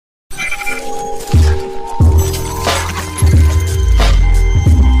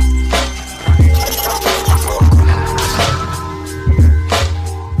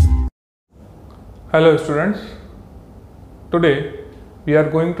Hello students, today we are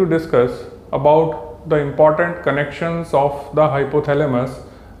going to discuss about the important connections of the hypothalamus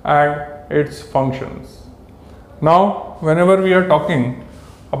and its functions. Now whenever we are talking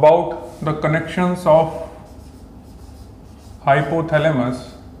about the connections of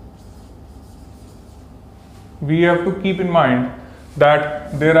hypothalamus, we have to keep in mind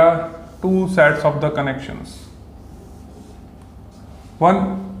that there are two sets of the connections.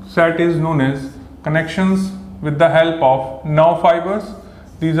 One set is known as connections with the help of nerve fibers.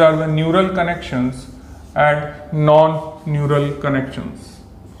 These are the neural connections and non-neural connections.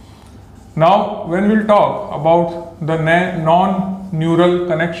 Now when we will talk about the non-neural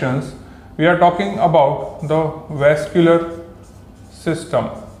connections, we are talking about the vascular system.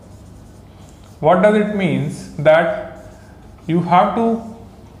 What does it mean? That you have to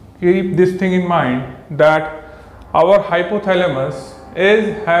keep this thing in mind, that our hypothalamus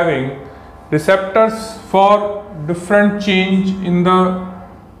is having receptors for different change in the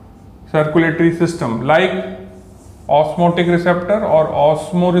circulatory system, like osmotic receptor or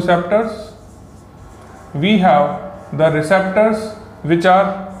osmoreceptors. We have the receptors which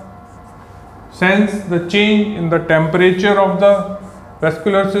are sense the change in the temperature of the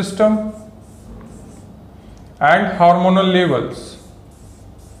vascular system and hormonal levels.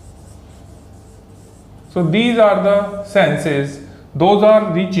 So these are the senses, those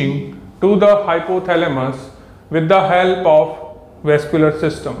are reaching to the hypothalamus with the help of vascular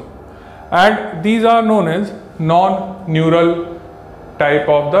system, and these are known as non-neural type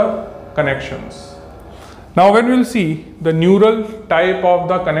of the connections. Now when we will see the neural type of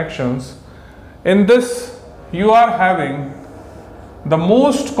the connections, in this you are having the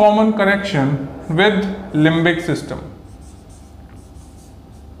most common connection with limbic system.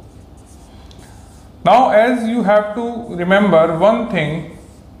 Now as you have to remember one thing,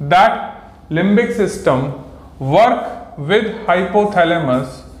 that limbic system work with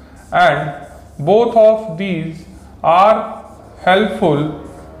hypothalamus, and both of these are helpful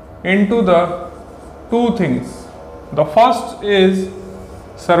into the two things. The first is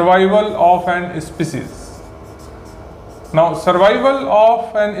survival of an species. Now survival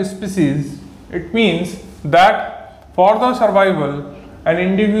of an species, it means that for the survival an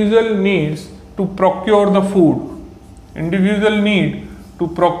individual needs to procure the food. Individual need to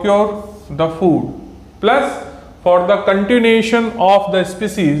procure the food, plus for the continuation of the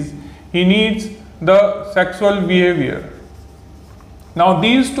species he needs the sexual behavior. Now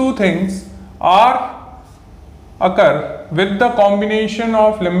these two things occur with the combination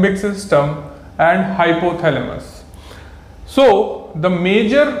of limbic system and hypothalamus. So the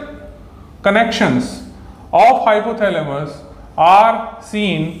major connections of hypothalamus are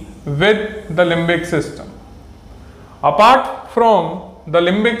seen with the limbic system. Apart from the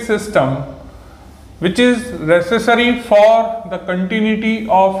limbic system, which is necessary for the continuity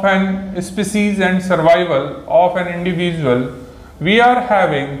of an species and survival of an individual, we are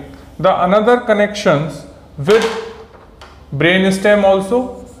having the another connections with brainstem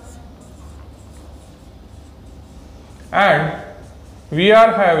also, and we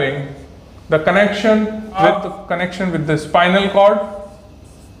are having the connection with the spinal cord.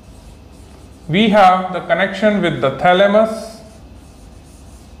 We have the connection with the thalamus.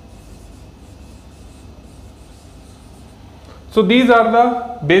 So these are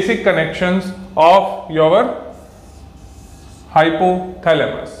the basic connections of your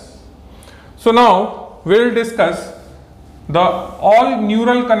hypothalamus. So now we will discuss the all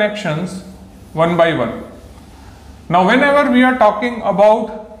neural connections one by one. Now whenever we are talking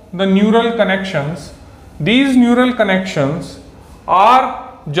about the neural connections, these neural connections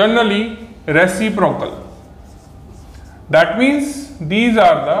are generally reciprocal. That means these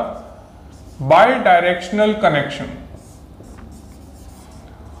are the bidirectional connection.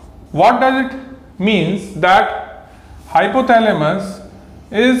 What does it mean? That hypothalamus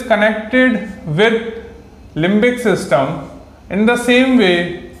is connected with limbic system. In the same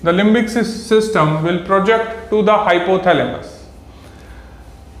way, the limbic system will project to the hypothalamus.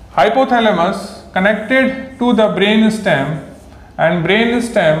 Hypothalamus connected to the brainstem, and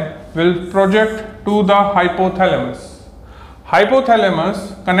brainstem will project to the hypothalamus.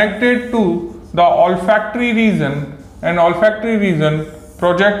 Hypothalamus connected to the olfactory region, and olfactory region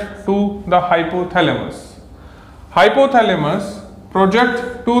project to the hypothalamus. Hypothalamus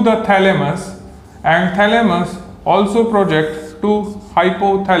project to the thalamus, and thalamus also project to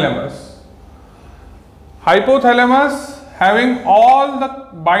hypothalamus. Hypothalamus having all the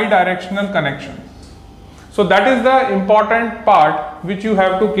bidirectional connections. So that is the important part which you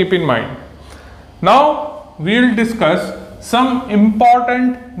have to keep in mind. Now we will discuss some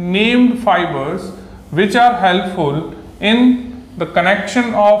important named fibers which are helpful in the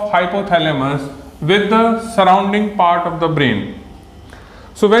connection of hypothalamus with the surrounding part of the brain.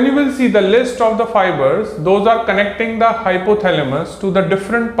 So when you will see the list of the fibers, those are connecting the hypothalamus to the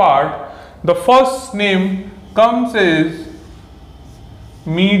different part. The first name comes is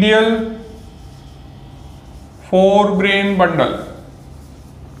medial forebrain bundle.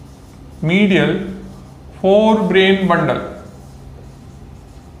 Medial forebrain bundle.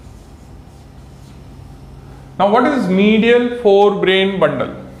 Now what is medial forebrain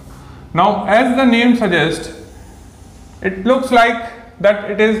bundle? Now as the name suggests, it looks like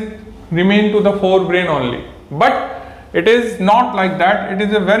that it is remain to the forebrain only, but it is not like that. It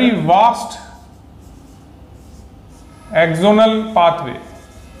is a very vast axonal pathway,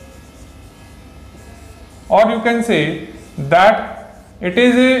 or you can say that it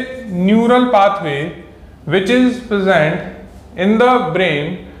is a neural pathway which is present in the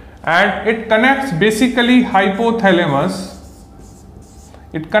brain, and it connects basically hypothalamus.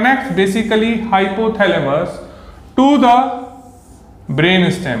 It connects basically hypothalamus to the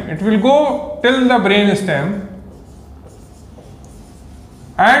brain stem. It will go till the brain stem,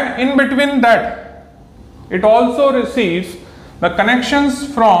 and in between that it also receives the connections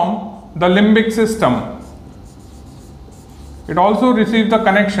from the limbic system. It also receives the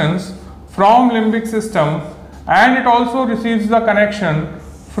connections from limbic system, and it also receives the connection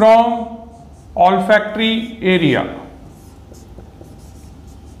from olfactory area.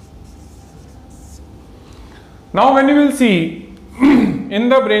 Now when you will see in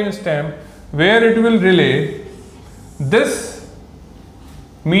the brain stem, where it will relay, this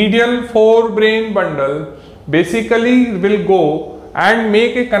medial forebrain bundle basically will go and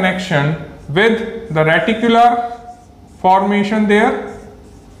make a connection with the reticular formation there,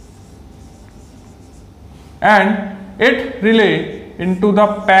 and it relay into the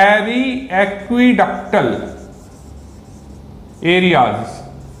periaqueductal areas.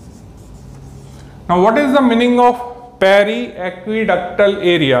 Now what is the meaning of periaqueductal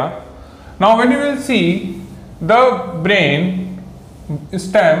area? Now when you will see the brain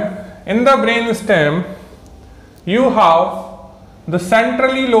stem, in the brain stem you have the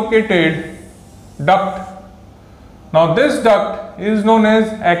centrally located duct. Now this duct is known as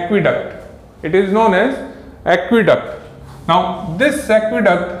aqueduct. It is known as aqueduct. Now this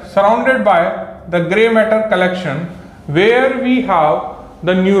aqueduct surrounded by the gray matter collection, where we have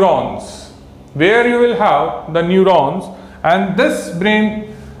the neurons, and this brain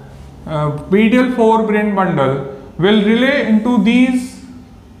medial forebrain bundle will relay into these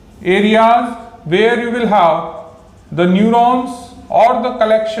areas where you will have the neurons or the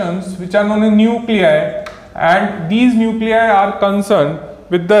collections which are known as nuclei, and these nuclei are concerned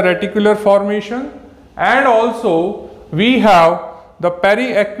with the reticular formation, and also we have the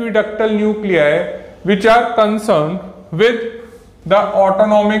periaqueductal nuclei which are concerned with the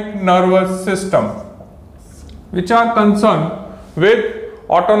autonomic nervous system,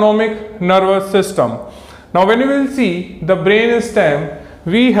 Now when you will see the brain stem,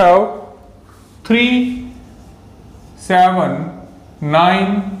 we have 3, 7,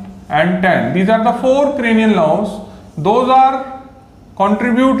 9 and 10. These are the 4 cranial nerves. Those are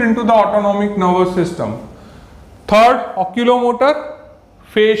contribute into the autonomic nervous system. Third, oculomotor,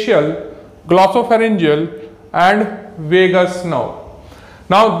 facial, glossopharyngeal and vagus nerve.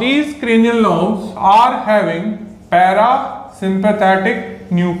 Now these cranial nerves are having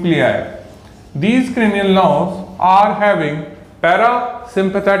parasympathetic nuclei.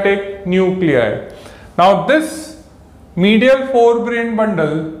 Now this medial forebrain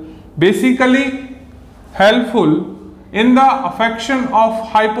bundle basically helpful in the affection of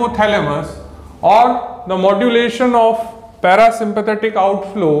hypothalamus or the modulation of parasympathetic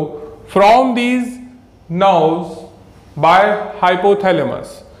outflow from these nerves by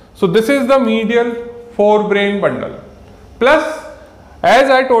hypothalamus. So this is the medial forebrain bundle. Plus, as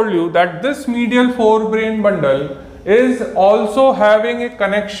I told you that this medial forebrain bundle is also having a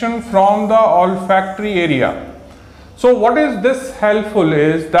connection from the olfactory area. So what is this helpful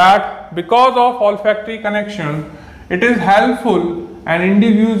is that because of olfactory connection, it is helpful an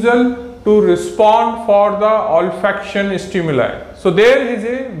individual to respond for the olfaction stimuli. So there is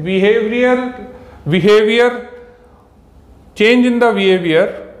a behavior change in the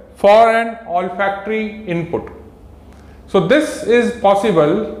behavior for an olfactory input. So this is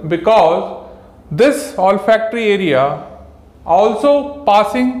possible because this olfactory area also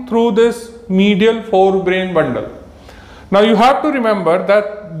passing through this medial forebrain bundle. Now you have to remember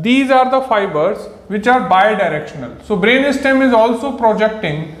that these are the fibers which are bidirectional. So brain stem is also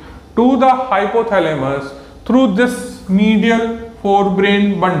projecting to the hypothalamus through this medial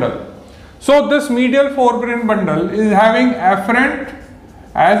forebrain bundle. So this medial forebrain bundle is having afferent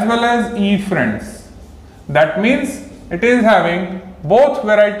as well as efferents. That means it is having both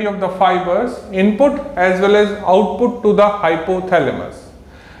variety of the fibers, input as well as output to the hypothalamus.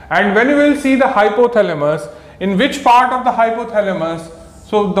 And when you will see the hypothalamus, in which part of the hypothalamus?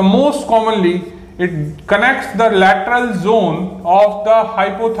 So the most commonly it connects the lateral zone of the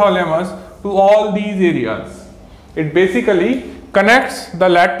hypothalamus to all these areas. It basically connects the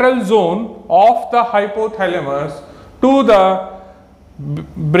lateral zone of the hypothalamus to the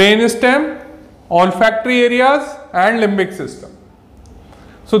brainstem, olfactory areas and limbic system.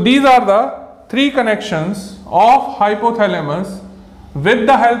 So these are the three connections of hypothalamus with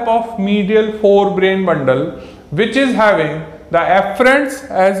the help of medial forebrain bundle, which is having the afferents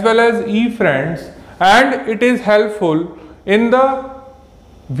as well as efferents, and it is helpful in the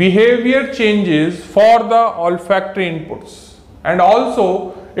behavior changes for the olfactory inputs, and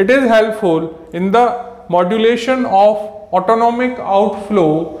also it is helpful in the modulation of autonomic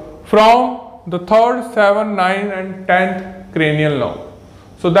outflow from the 3rd, 7th, 9th and 10th cranial nerve.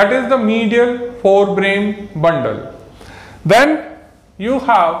 So that is the medial forebrain bundle. Then you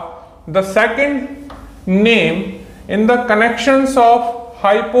have the second name in the connections of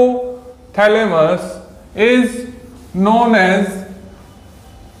hypothalamus is known as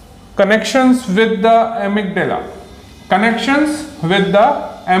connections with the amygdala. Connections with the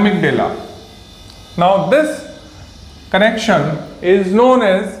amygdala. Now this connection is known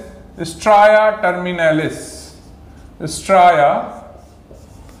as stria terminalis. Stria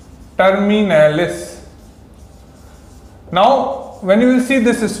terminalis. Now when you will see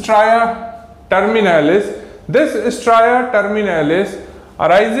this stria terminalis, this stria terminalis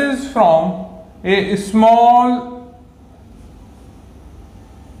arises from a small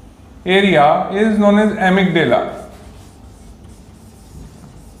area is known as amygdala.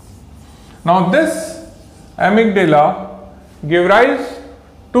 Now this amygdala give rise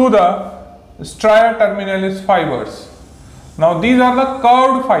to the stria terminalis fibers. Now these are the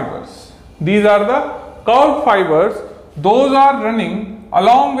curved fibers. These are the curved fibers. Those are running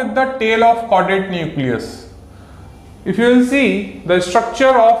along with the tail of caudate nucleus. If you will see the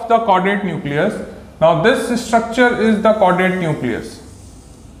structure of the caudate nucleus, now this structure is the caudate nucleus.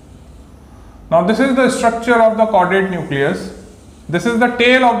 Now this is the structure of the caudate nucleus. This is the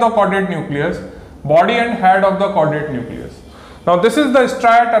tail of the caudate nucleus, body and head of the caudate nucleus. Now this is the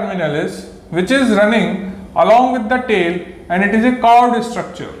stria terminalis, which is running along with the tail, and it is a curved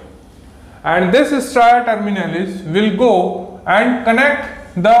structure. And this stria terminalis will go and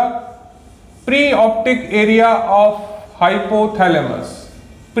connect the preoptic area of hypothalamus.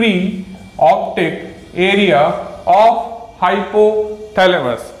 Preoptic area of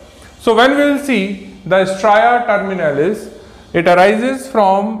hypothalamus. So when we will see the stria terminalis, it arises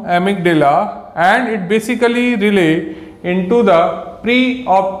from amygdala and it basically relay into the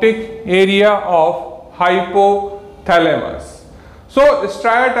preoptic area of hypothalamus. So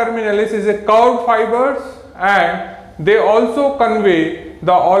stria terminalis is a curved fibers, and they also convey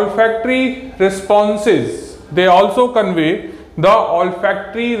the olfactory responses. They also convey the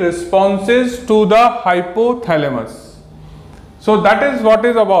olfactory responses to the hypothalamus. So that is what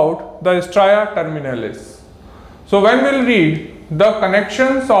is about the stria terminalis. So when we will read the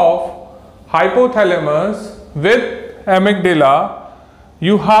connections of hypothalamus with amygdala,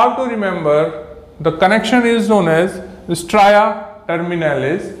 you have to remember the connection is known as stria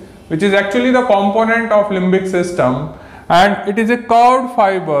terminalis, which is actually the component of limbic system, and it is a curved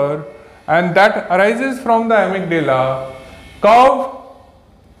fiber and that arises from the amygdala, curve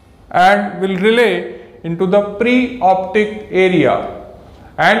and will relay into the preoptic area,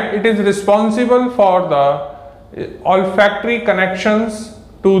 and it is responsible for the olfactory connections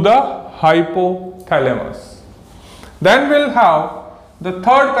to the hypothalamus. Then we will have the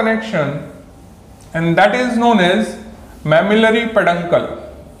third connection, and that is known as mammillary peduncle.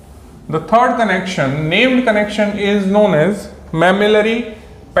 The third connection, named connection, is known as mammillary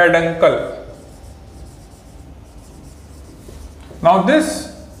peduncle. Now this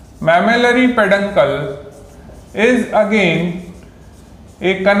mammillary peduncle is again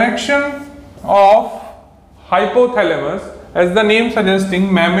a connection of hypothalamus, as the name suggesting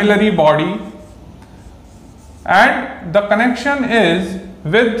mammillary body, and the connection is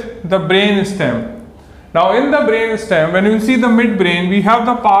with the brain stem. Now in the brain stem, when you see the midbrain, we have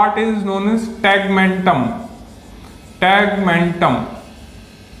the part is known as tegmentum. Tegmentum.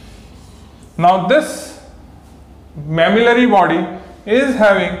 Now this mammillary body is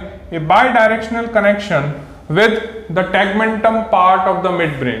having a bidirectional connection with the tegmentum part of the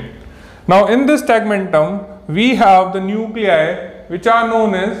midbrain. Now in this tegmentum, we have the nuclei which are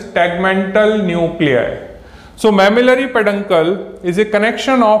known as tegmental nuclei. So mammillary peduncle is a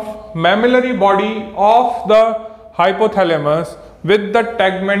connection of mammillary body of the hypothalamus with the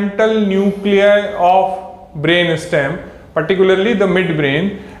tegmental nuclei of brain stem, particularly the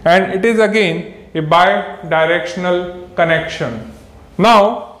midbrain, and it is again a bidirectional connection.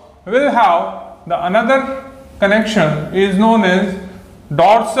 Now we will have the another connection is known as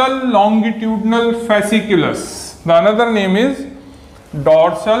dorsal longitudinal fasciculus. The another name is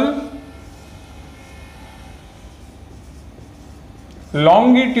dorsal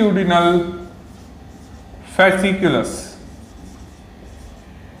longitudinal fasciculus.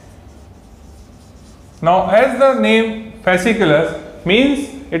 Now, as the name fasciculus means,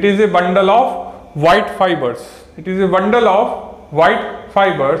 it is a bundle of white fibers. It is a bundle of white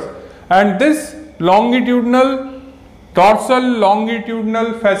fibers, and this dorsal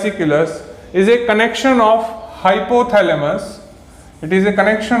longitudinal fasciculus is a connection of hypothalamus. It is a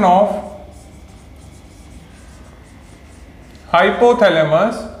connection of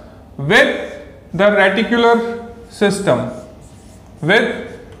hypothalamus with the reticular system,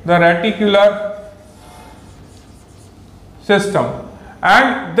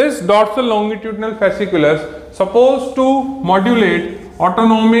 and this dorsal longitudinal fasciculus supposed to modulate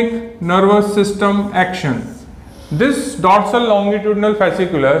autonomic nervous system action. This dorsal longitudinal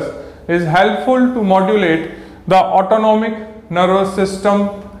fasciculus is helpful to modulate the autonomic nervous system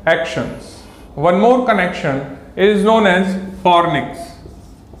actions. One more connection is known as fornix.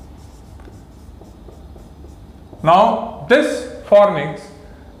 Now this fornix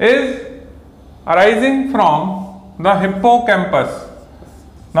is arising from the hippocampus.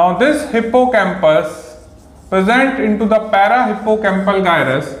 Now this hippocampus present into the parahippocampal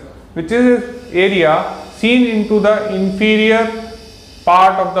gyrus, which is area seen into the inferior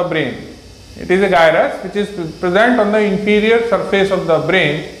part of the brain. It is a gyrus which is present on the inferior surface of the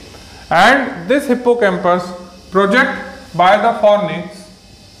brain, and this hippocampus project by the fornix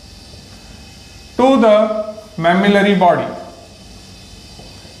to the mammillary body.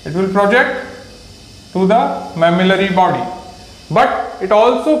 It will project to the mammillary body, but it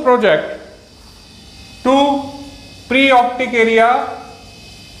also project to preoptic area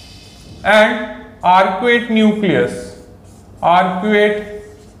and arcuate nucleus.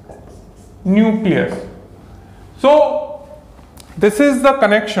 So this is the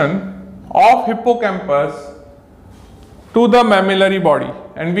connection of hippocampus to the mammillary body,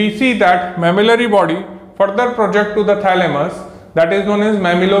 and we see that mammillary body further project to the thalamus, that is known as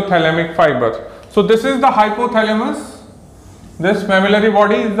mammillothalamic fiber. So this is the hypothalamus. This mammillary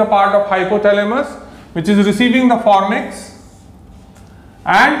body is the part of hypothalamus which is receiving the fornix,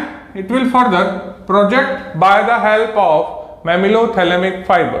 and it will further project by the help of mammillothalamic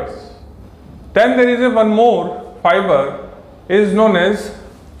fibers. Then there is one more fiber is known as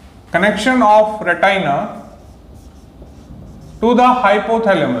connection of retina to the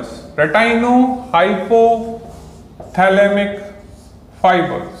hypothalamus, retino-hypothalamic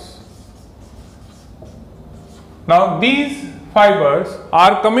fibers. Now these fibers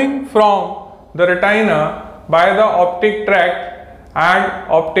are coming from the retina by the optic tract and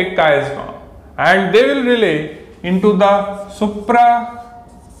optic chiasma, and they will relay into the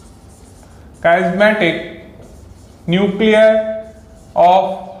suprachiasmatic nuclei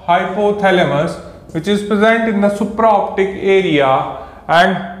of hypothalamus, which is present in the supraoptic area,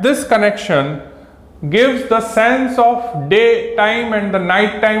 and this connection gives the sense of daytime and the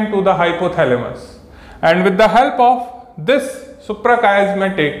night time to the hypothalamus, and with the help of this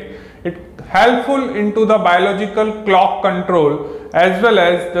suprachiasmatic, it helpful into the biological clock control as well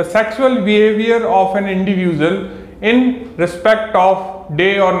as the sexual behavior of an individual in respect of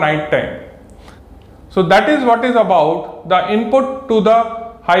day or night time. So that is what is about the input to the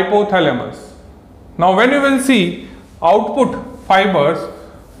hypothalamus. Now when you will see output fibers,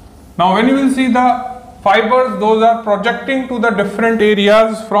 now when you will see the fibers, those are projecting to the different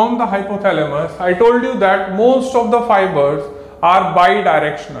areas from the hypothalamus. I told you that most of the fibers are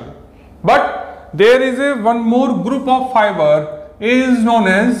bidirectional, but there is one more group of fiber is known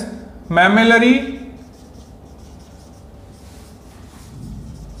as mammillary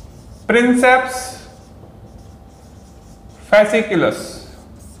princeps fasciculus.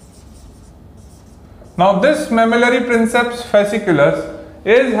 Now this mammillary princeps fasciculus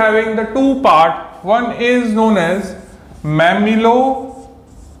is having the two part. One is known as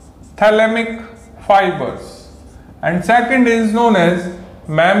mammillothalamic fibers and second is known as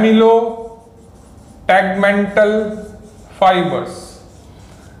mammillotegmental fibers.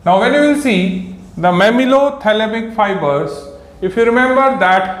 Now when you will see the mammillothalamic fibers, if you remember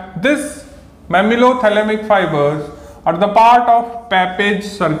that this mammillothalamic fibers are the part of Papage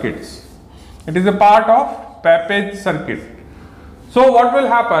circuits. It is a part of Papage circuit. So what will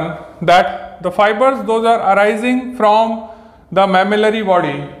happen, that the fibers those are arising from the mammillary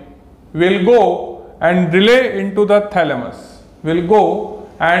body will go and relay into the thalamus,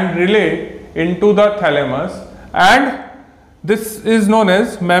 and this is known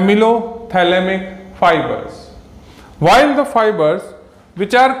as mammillothalamic fibers. While the fibers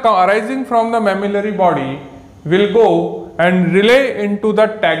which are arising from the mammillary body will go and relay into the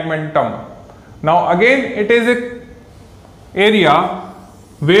tegmentum. Now again it is a area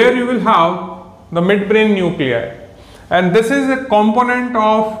where you will have the midbrain nuclei, and this is a component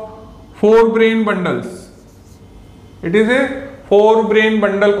of 4 brain bundles. It is a 4 brain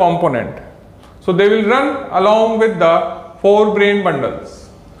bundle component. So they will run along with the 4 brain bundles.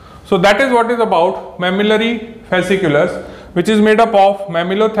 So that is what is about mammillary fasciculus, which is made up of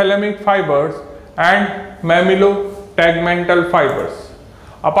mammillothalamic fibers and mammillotegmental fibers.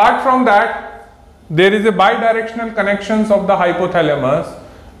 Apart from that, there is a bidirectional connections of the hypothalamus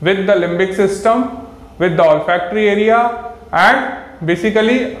with the limbic system, with the olfactory area, and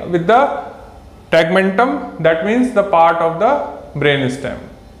basically with the tegmentum, that means the part of the brain stem.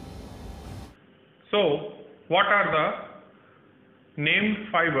 So what are the named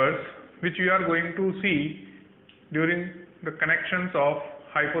fibers which we are going to see during the connections of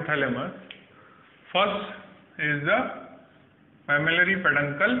hypothalamus? First is the mammillary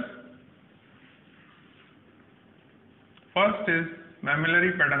peduncle.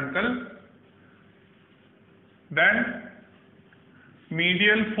 Then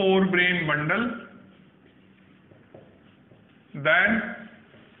medial 4 brain bundle. Then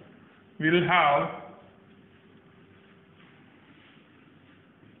we will have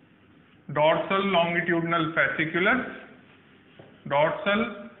dorsal longitudinal fasciculus,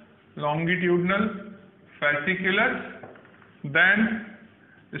 then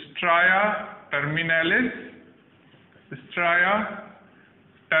stria terminalis,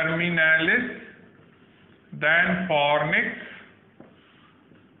 then fornix,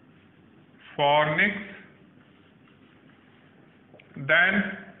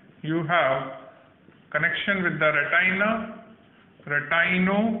 then you have connection with the retina,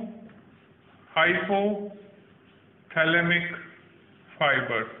 retino-hypothalamic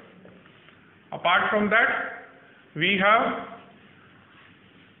fiber. Apart from that, we have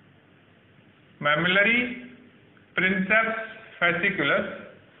mammillary princeps fasciculus,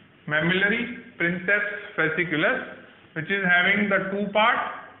 which is having the 2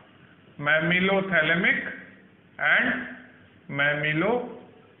 parts, mammillothalamic and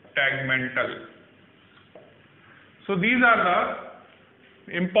mammillotegmental. So these are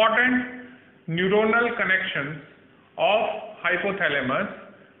the important neuronal connections of hypothalamus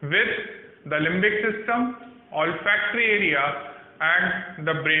with the limbic system, olfactory area, and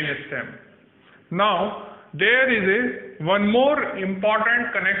the brain stem. Now there is one more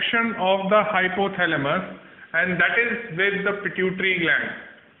important connection of the hypothalamus, and that is with the pituitary gland.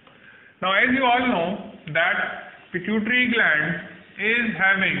 Now as you all know that pituitary gland is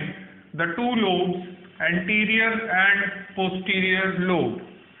having the 2 lobes, anterior and posterior lobe.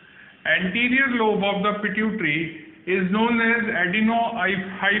 Anterior lobe of the pituitary is known as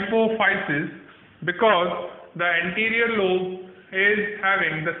adenohypophysis because the anterior lobe is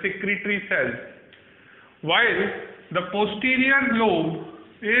having the secretory cells, while the posterior lobe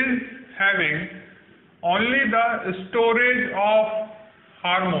is having only the storage of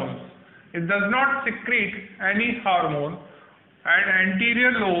hormones. It does not secrete any hormone, and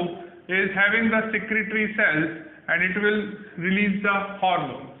anterior lobe is having the secretory cells and it will release the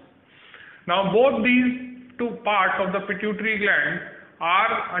hormones. Now both these 2 parts of the pituitary gland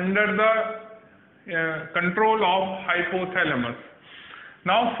are under the control of hypothalamus.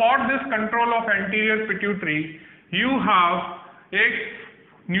 Now for this control of anterior pituitary, you have a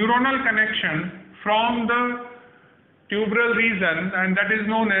neuronal connection from the tuberal region, and that is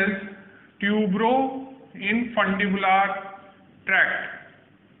known as tubero-infundibular tract.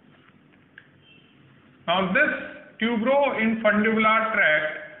 Now this tubero-infundibular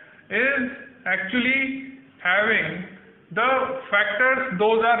tract is actually having the factors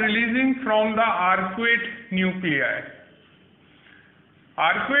those are releasing from the arcuate nuclei.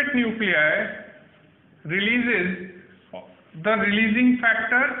 Arcuate nuclei releases the releasing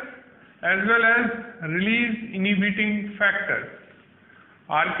factors as well as release inhibiting factors.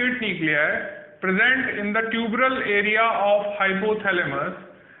 Arcuate nuclei present in the tuberal area of hypothalamus,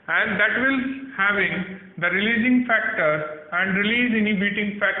 and that will having the releasing factors and release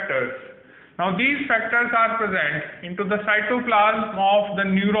inhibiting factors. Now these factors are present into the cytoplasm of the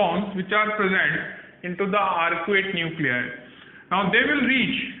neurons which are present into the arcuate nuclei. Now they will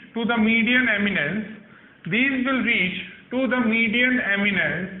reach to the median eminence. These will reach to the median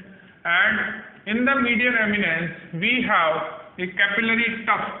eminence, and in the median eminence we have a capillary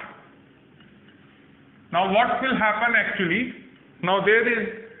tuft. Now what will happen actually? Now there is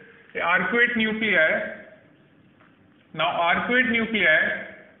a arcuate nuclei. Now arcuate nuclei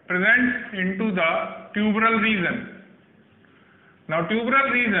present into the tuberal region. Now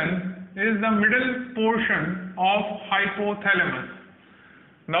tuberal region is the middle portion of hypothalamus.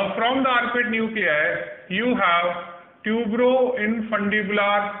 Now from the arcuate nuclei you have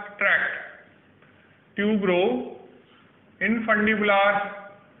tubero-infundibular tract. Tubero-infundibular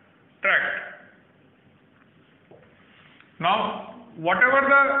tract. Now whatever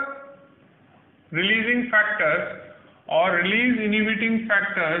the releasing factors or release inhibiting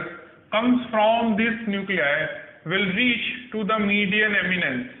factors comes from this nuclei will reach to the median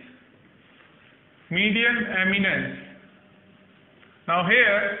eminence. Median eminence. Now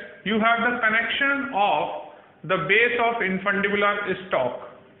here you have the connection of the base of infundibular stalk.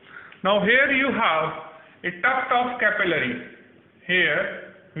 Now here you have a tuft of capillary.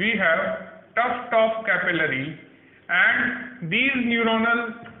 Here we have tuft of capillary, and these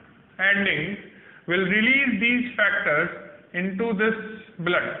neuronal endings will release these factors into this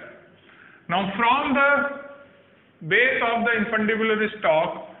blood. Now from the base of the infundibular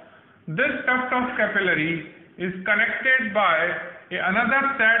stalk, this tuft of capillary is connected by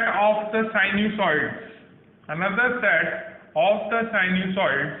another set of the sinusoids. Another set of the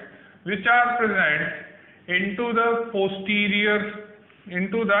sinusoids which are present into the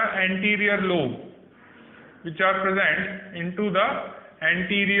anterior lobe. Which are present into the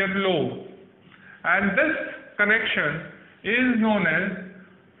anterior lobe. And this connection is known as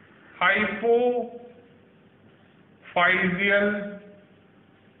hypophyseal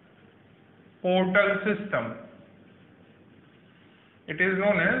portal system. It is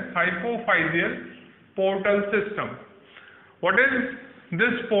known as hypophyseal portal system. What is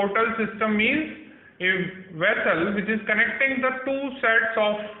this portal system means? A vessel which is connecting the two sets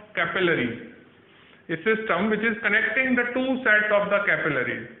of capillaries. A system which is connecting the two sets of the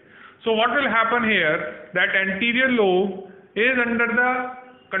capillaries. So what will happen here, that anterior lobe is under the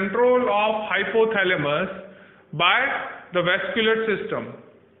control of hypothalamus by the vascular system.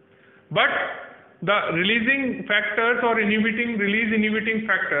 But the releasing factors or release inhibiting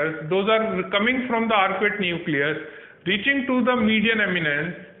factors, those are coming from the arcuate nucleus, reaching to the median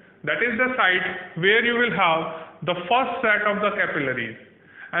eminence. That is the site where you will have the first set of the capillaries.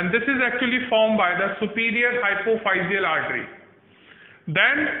 And this is actually formed by the superior hypophyseal artery.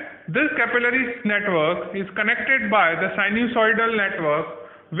 Then this capillary network is connected by the sinusoidal network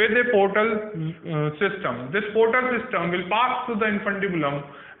with a portal system. This portal system will pass through the infundibulum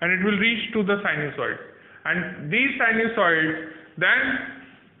and it will reach to the sinusoid. And these sinusoids then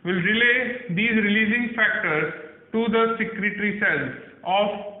will relay these releasing factors to the secretory cells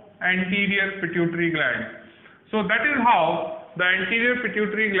of anterior pituitary gland. So that is how the anterior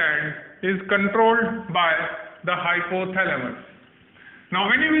pituitary gland is controlled by the hypothalamus. Now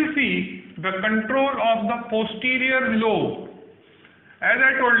when you will see the control of the posterior lobe, as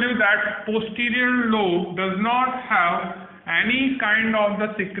I told you that posterior lobe does not have any kind of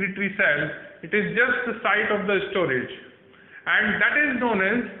the secretory cell, it is just the site of the storage, and that is known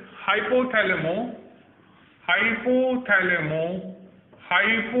as hypophyseal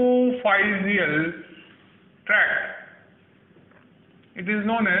tract. It is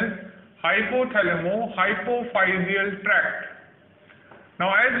known as hypophyseal tract.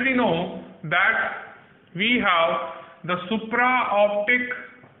 Now as we know that we have the supraoptic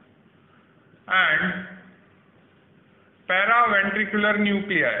and paraventricular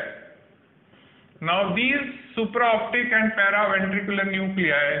nuclei. Now these supraoptic and paraventricular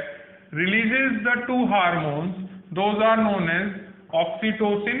nuclei releases the two hormones. Those are known as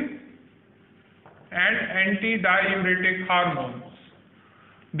oxytocin and antidiuretic hormones.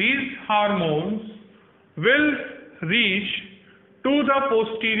 These hormones will reach to the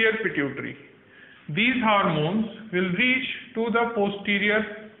posterior pituitary. These hormones will reach to the posterior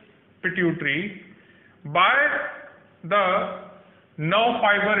pituitary by the nerve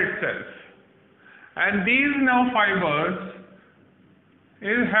fiber itself. And these nerve fibers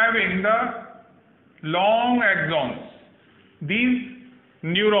is having the long axons. These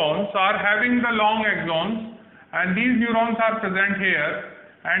neurons are having the long axons, and these neurons are present here,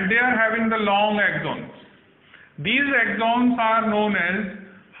 and they are having the long axons. These axons are known as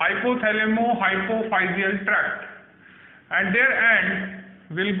hypothalamo-hypophyseal tract, and their end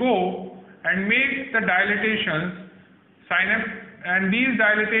will go and make the dilatations, and these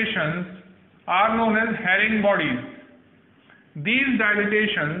dilatations are known as herring bodies. These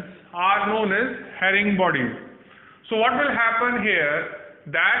dilatations are known as herring bodies. So what will happen here,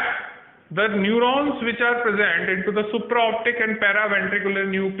 that the neurons which are present into the supraoptic and paraventricular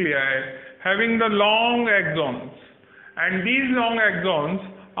nuclei having the long axons, and these long axons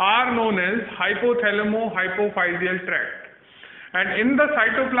are known as hypothalamo-hypophyseal tract. And in the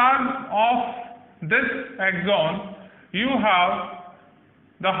cytoplasm of this axon, you have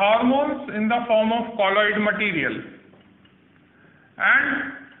the hormones in the form of colloid material.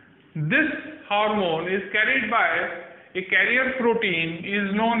 And this hormone is carried by a carrier protein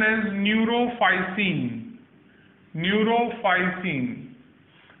is known as neurophysin. Neurophysin.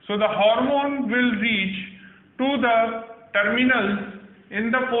 So the hormone will reach to the terminals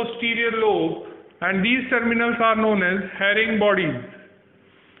in the posterior lobe, and these terminals are known as herring bodies.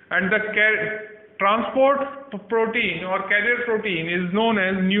 And the transport protein or carrier protein is known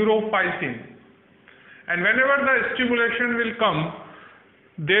as neurophysin. And whenever the stimulation will come,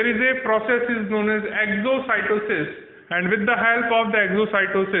 there is a process is known as exocytosis, and with the help of the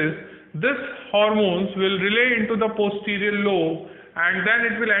exocytosis, this hormones will relay into the posterior lobe, and then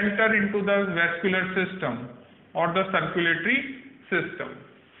it will enter into the vascular system or the circulatory system.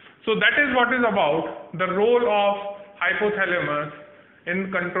 So that is what is about the role of hypothalamus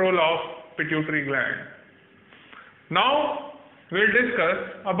in control of pituitary gland. Now we'll discuss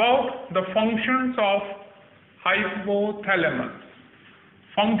about the functions of hypothalamus.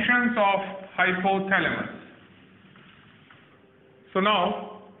 Functions of hypothalamus. So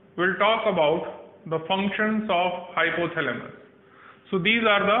now we'll talk about the functions of hypothalamus. So these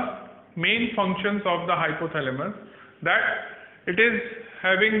are the main functions of the hypothalamus, that it is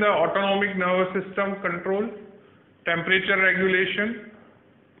having the autonomic nervous system control, temperature regulation,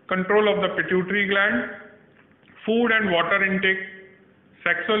 control of the pituitary gland, food and water intake,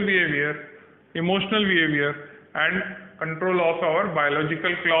 sexual behavior, emotional behavior, and control of our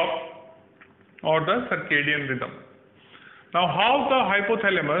biological clock or the circadian rhythm. Now, how the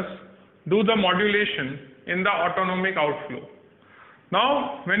hypothalamus do the modulation in the autonomic outflow?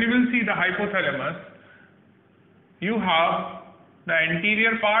 Now, when you will see the hypothalamus, you have the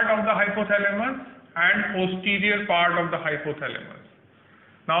anterior part of the hypothalamus and posterior part of the hypothalamus.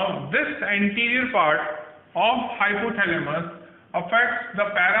 Now, this anterior part of hypothalamus affects the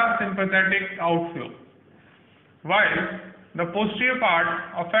parasympathetic outflow, while the posterior part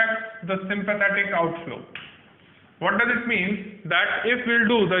affects the sympathetic outflow. What does it mean? That if we'll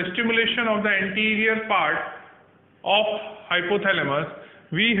do the stimulation of the anterior part of hypothalamus,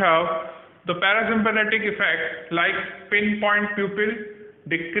 we have the parasympathetic effect like pinpoint pupil,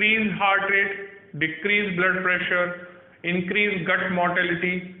 decreased heart rate, decreased blood pressure, increased gut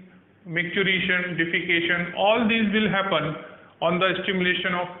motility, micturition, defecation. All these will happen on the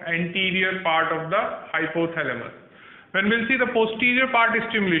stimulation of anterior part of the hypothalamus. When we'll see the posterior part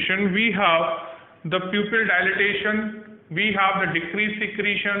stimulation, we have the pupil dilatation, we have the decreased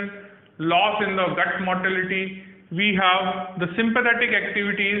secretion, loss in the gut motility, we have the sympathetic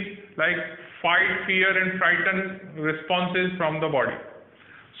activities like fight, fear and frighten responses from the body.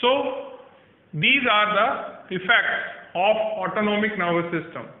 So these are the effects of autonomic nervous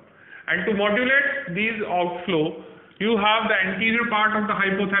system. And to modulate these outflow, you have the anterior part of the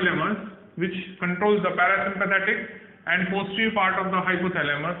hypothalamus which controls the parasympathetic, and posterior part of the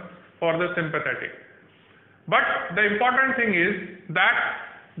hypothalamus for the sympathetic. But the important thing is that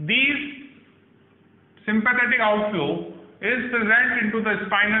these sympathetic outflow is present into the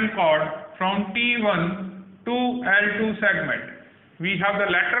spinal cord from T1 to L2 segment. We have the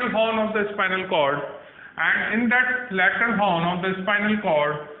lateral horn of the spinal cord, and in that lateral horn of the spinal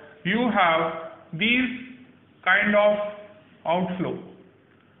cord you have these kind of outflow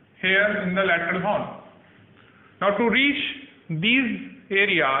here in the lateral horn. Now to reach these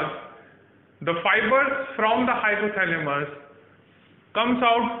areas, the fibers from the hypothalamus comes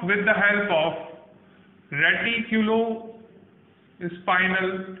out with the help of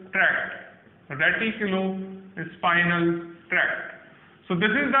reticulospinal tract. Reticulospinal tract. So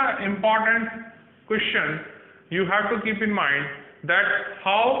this is the important question you have to keep in mind, that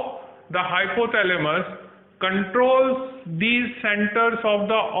how the hypothalamus controls these centers of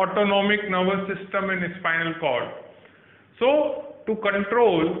the autonomic nervous system in spinal cord. So to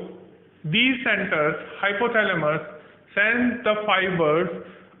control these centers, hypothalamus sends the fibers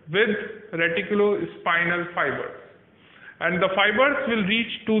with reticulospinal fibers, and the fibers will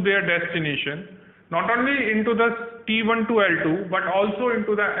reach to their destination, not only into the T1 to L2 but also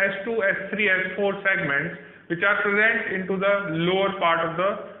into the S2, S3, S4 segments which are present into the lower part of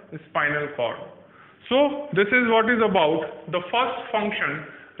the spinal cord. So this is what is about the first function,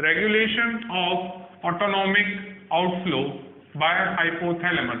 regulation of autonomic outflow by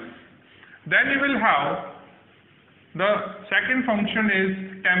hypothalamus. Then you will have the second function is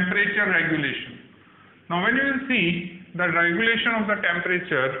temperature regulation. Now when you will see the regulation of the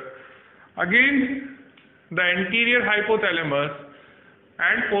temperature, again the anterior hypothalamus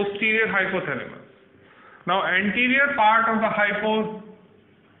and posterior hypothalamus. Now anterior part of the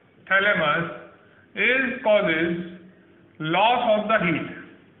hypothalamus causes loss of the heat.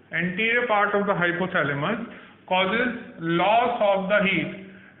 Anterior part of the hypothalamus causes loss of the heat,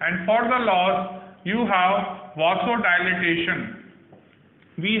 and for the loss you have vasodilatation.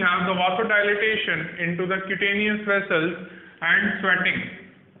 We have the vasodilatation into the cutaneous vessels and sweating.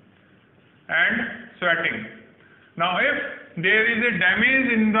 Now if there is a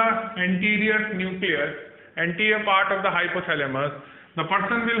damage in the anterior nucleus, anterior part of the hypothalamus, the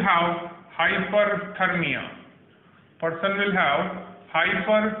person will have hyperthermia.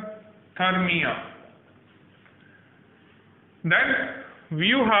 Then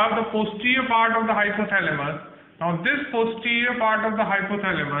you have the posterior part of the hypothalamus. Now this posterior part of the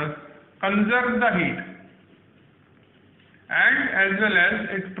hypothalamus conserves the heat, and as well as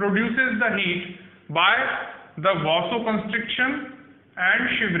it produces the heat by the vasoconstriction and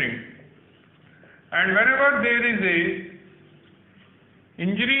shivering. And whenever there is a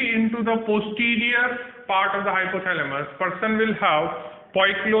injury into the posterior part of the hypothalamus, person will have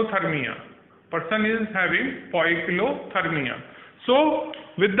poikilothermia. Person is having poikilothermia. So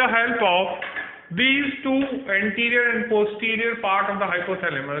with the help of these two anterior and posterior part of the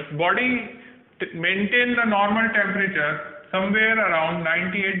hypothalamus, body maintain the normal temperature somewhere around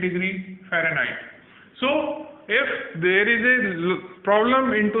 98 degrees Fahrenheit. So if there is a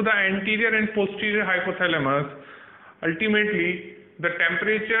problem into the anterior and posterior hypothalamus, ultimately the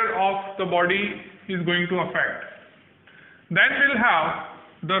temperature of the body is going to affect. Then we'll have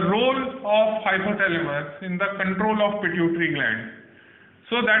the role of hypothalamus in the control of pituitary gland.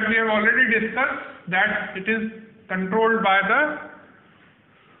 So that we have already discussed that it is controlled by the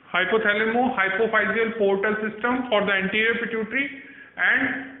hypothalamo-hypophyseal portal system for the anterior pituitary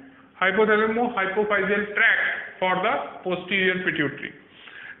and hypothalamo-hypophyseal tract for the posterior pituitary.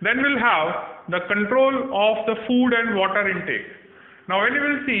 Then we'll have the control of the food and water intake. Now when you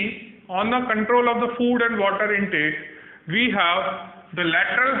will see on the control of the food and water intake, we have the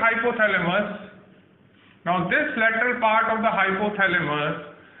lateral hypothalamus. Now this lateral part of the hypothalamus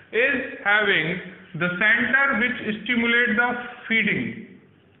is having the center which stimulates the feeding.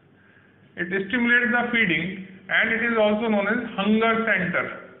 It stimulates the feeding, and it is also known as hunger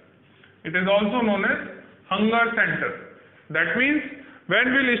center. That means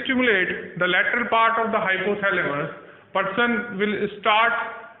when we will stimulate the lateral part of the hypothalamus, person will start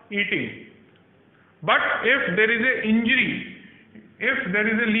eating. But if there is a injury, if there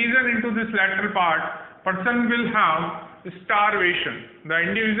is a lesion into this lateral part, person will have starvation. The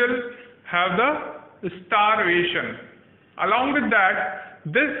individual have the starvation. Along with that,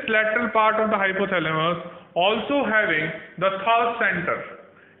 this lateral part of the hypothalamus also having the thirst center.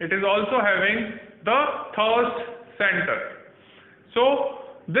 It is also having the thirst center. So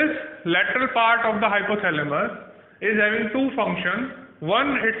this lateral part of the hypothalamus is having two functions.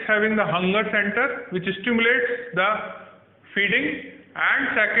 One, it's having the hunger center which stimulates the feeding, and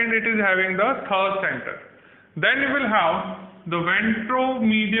second, it is having the thirst center. Then you will have the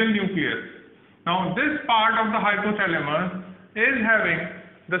ventromedial nucleus. Now this part of the hypothalamus is having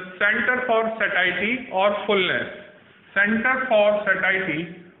the center for satiety or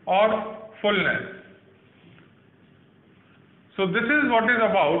fullness. So this is what is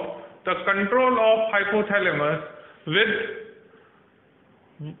about the control of hypothalamus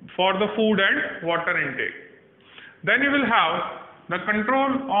for the food and water intake. Then you will have the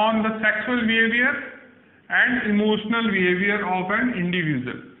control on the sexual behavior and emotional behavior of an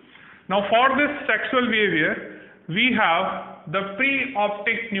individual. Now for this sexual behavior, we have the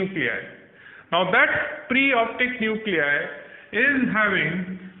preoptic nuclei. Now that preoptic nuclei is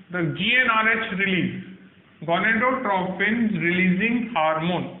having the GnRH release, gonadotropin releasing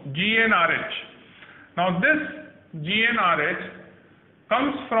hormone, GnRH. Now this GnRH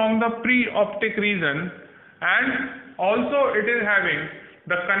comes from the preoptic region, and also it is having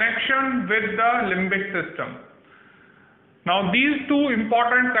the connection with the limbic system. Now these two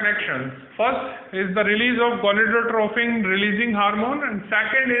important connections, first is the release of gonadotropin releasing hormone, and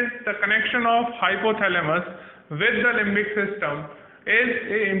second is the connection of hypothalamus with the limbic system, is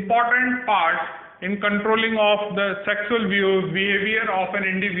an important part in controlling of the sexual behavior of an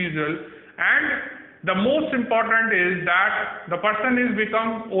individual. And the most important is that the person is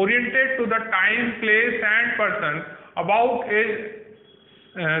become oriented to the time, place and person about a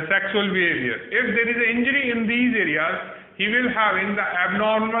sexual behavior. If there is an injury in these areas, he will have in the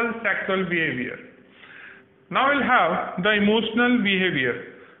abnormal sexual behavior. Now we'll have the emotional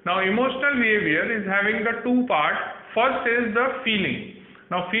behavior. Now emotional behavior is having the two parts. First is the feeling.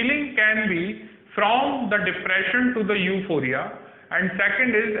 Now feeling can be from the depression to the euphoria, and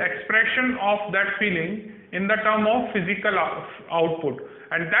second is expression of that feeling in the term of physical output,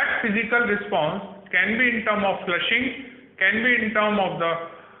 and that physical response can be in term of flushing, can be in term of the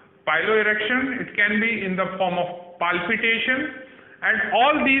piloerection, it can be in the form of palpitation, and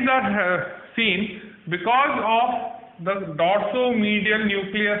all these are seen because of the dorsomedial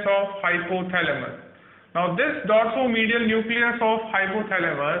nucleus of hypothalamus. Now this dorsomedial nucleus of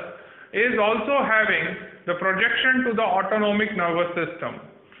hypothalamus is also having the projection to the autonomic nervous system,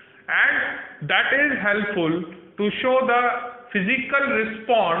 and that is helpful to show the physical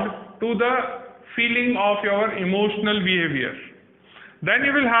response to the feeling of your emotional behavior. Then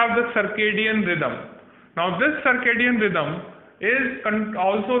you will have the circadian rhythm. Now this circadian rhythm is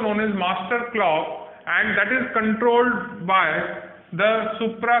also known as master clock, and that is controlled by the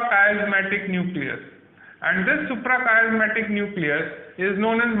suprachiasmatic nucleus. And this suprachiasmatic nucleus is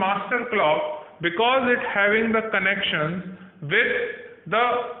known as master clock because it having the connections with the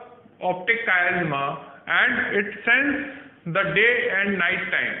optic chiasma, and it sends the day and night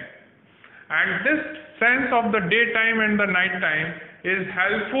time. And this sense of the daytime and the night time is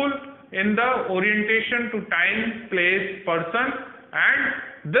helpful in the orientation to time, place, person,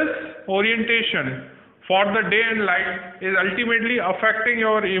 and this orientation for the day and night is ultimately affecting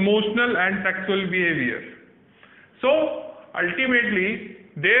your emotional and sexual behavior. So ultimately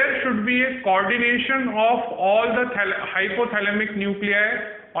there should be a coordination of all the hypothalamic nuclei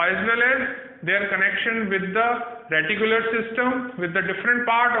as well as their connection with the reticular system, with the different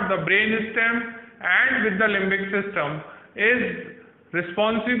part of the brain stem, and with the limbic system is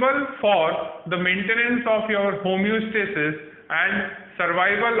responsible for the maintenance of your homeostasis and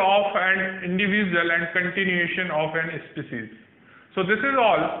survival of an individual and continuation of an species. So this is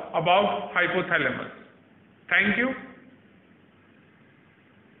all about hypothalamus. Thank you.